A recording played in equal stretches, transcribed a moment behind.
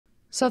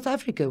South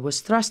Africa was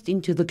thrust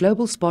into the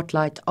global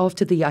spotlight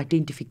after the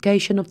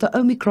identification of the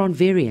Omicron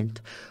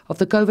variant of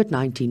the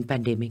COVID-19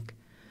 pandemic.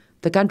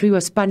 The country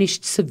was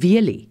punished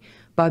severely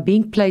by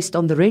being placed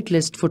on the red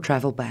list for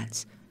travel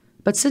bans.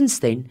 But since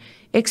then,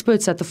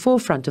 experts at the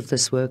forefront of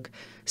this work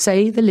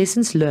say the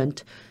lessons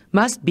learnt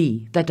must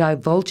be that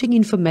divulging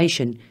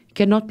information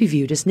cannot be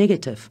viewed as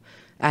negative,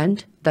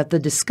 and that the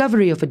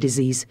discovery of a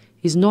disease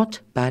is not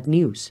bad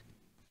news.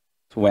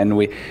 When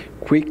we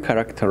quick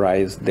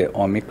characterize the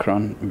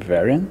Omicron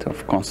variant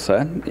of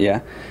concern,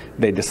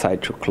 they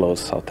decide to close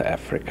South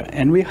Africa.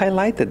 And we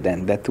highlighted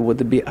then that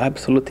would be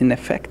absolutely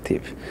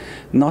ineffective.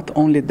 Not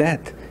only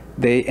that,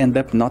 they end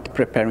up not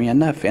preparing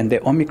enough. And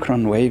the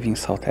Omicron wave in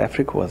South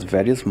Africa was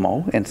very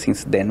small, and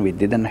since then we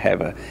didn't have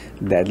a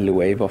deadly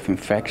wave of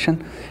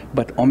infection,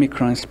 but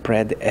Omicron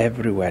spread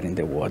everywhere in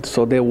the world.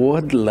 So the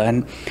world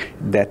learned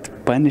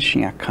that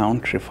punishing a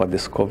country for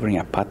discovering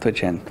a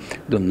pathogen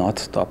do not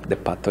stop the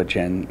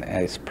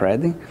pathogen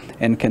spreading,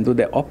 and can do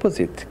the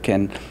opposite,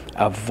 can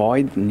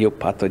avoid new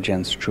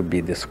pathogens to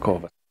be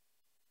discovered.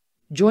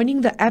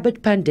 Joining the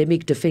Abbott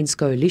Pandemic Defence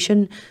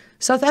Coalition,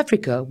 South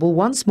Africa will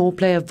once more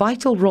play a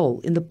vital role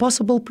in the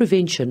possible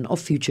prevention of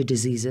future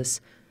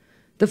diseases.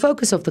 The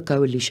focus of the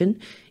coalition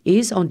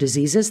is on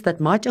diseases that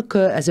might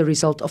occur as a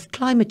result of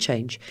climate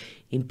change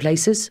in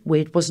places where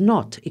it was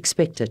not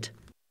expected.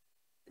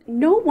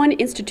 No one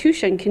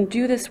institution can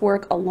do this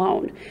work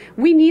alone.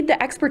 We need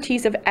the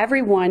expertise of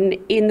everyone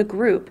in the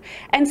group.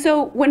 And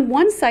so when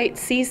one site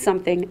sees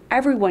something,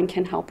 everyone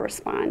can help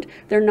respond.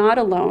 They're not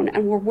alone,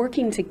 and we're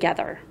working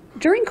together.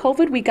 During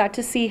COVID, we got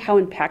to see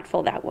how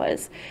impactful that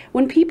was.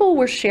 When people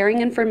were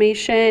sharing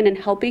information and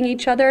helping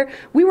each other,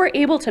 we were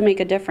able to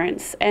make a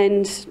difference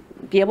and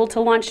be able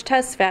to launch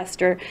tests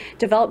faster,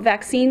 develop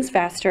vaccines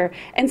faster.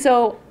 And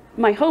so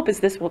my hope is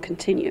this will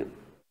continue.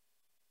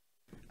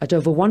 At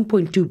over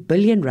 1.2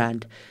 billion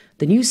rand,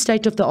 the new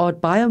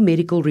state-of-the-art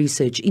Biomedical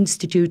Research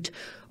Institute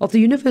of the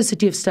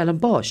University of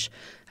Stellenbosch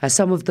has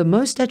some of the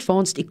most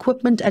advanced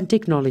equipment and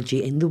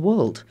technology in the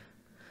world.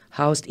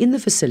 Housed in the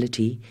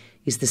facility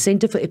is the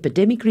Centre for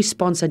Epidemic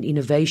Response and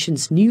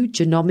Innovation's new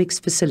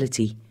genomics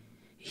facility.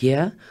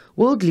 Here,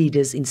 world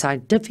leaders in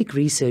scientific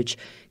research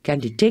can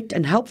detect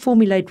and help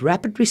formulate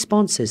rapid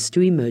responses to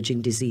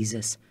emerging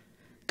diseases.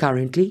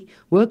 Currently,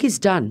 work is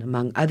done,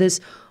 among others,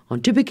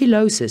 on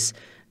tuberculosis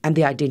and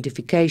the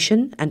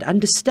identification and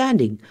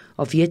understanding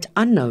of yet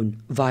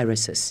unknown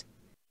viruses.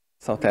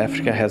 South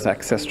Africa has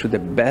access to the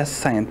best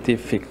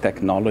scientific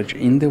technology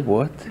in the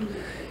world.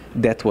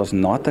 That was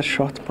not a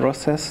short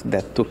process,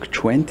 that took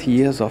 20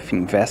 years of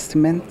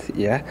investment,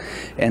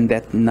 and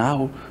that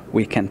now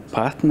we can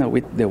partner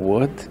with the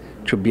world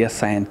to be a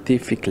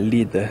scientific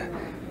leader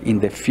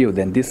in the field.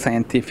 And this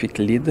scientific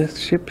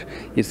leadership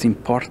is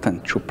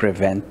important to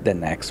prevent the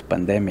next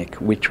pandemic,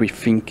 which we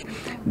think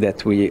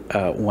that we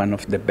are one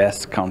of the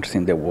best countries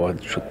in the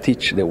world to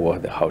teach the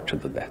world how to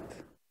do that.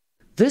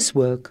 This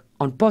work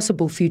on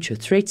possible future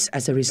threats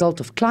as a result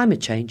of climate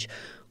change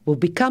will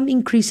become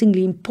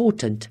increasingly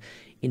important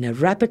in a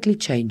rapidly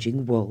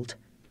changing world.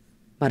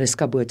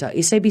 Mariska Botha,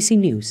 SABC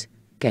News,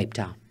 Cape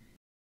Town.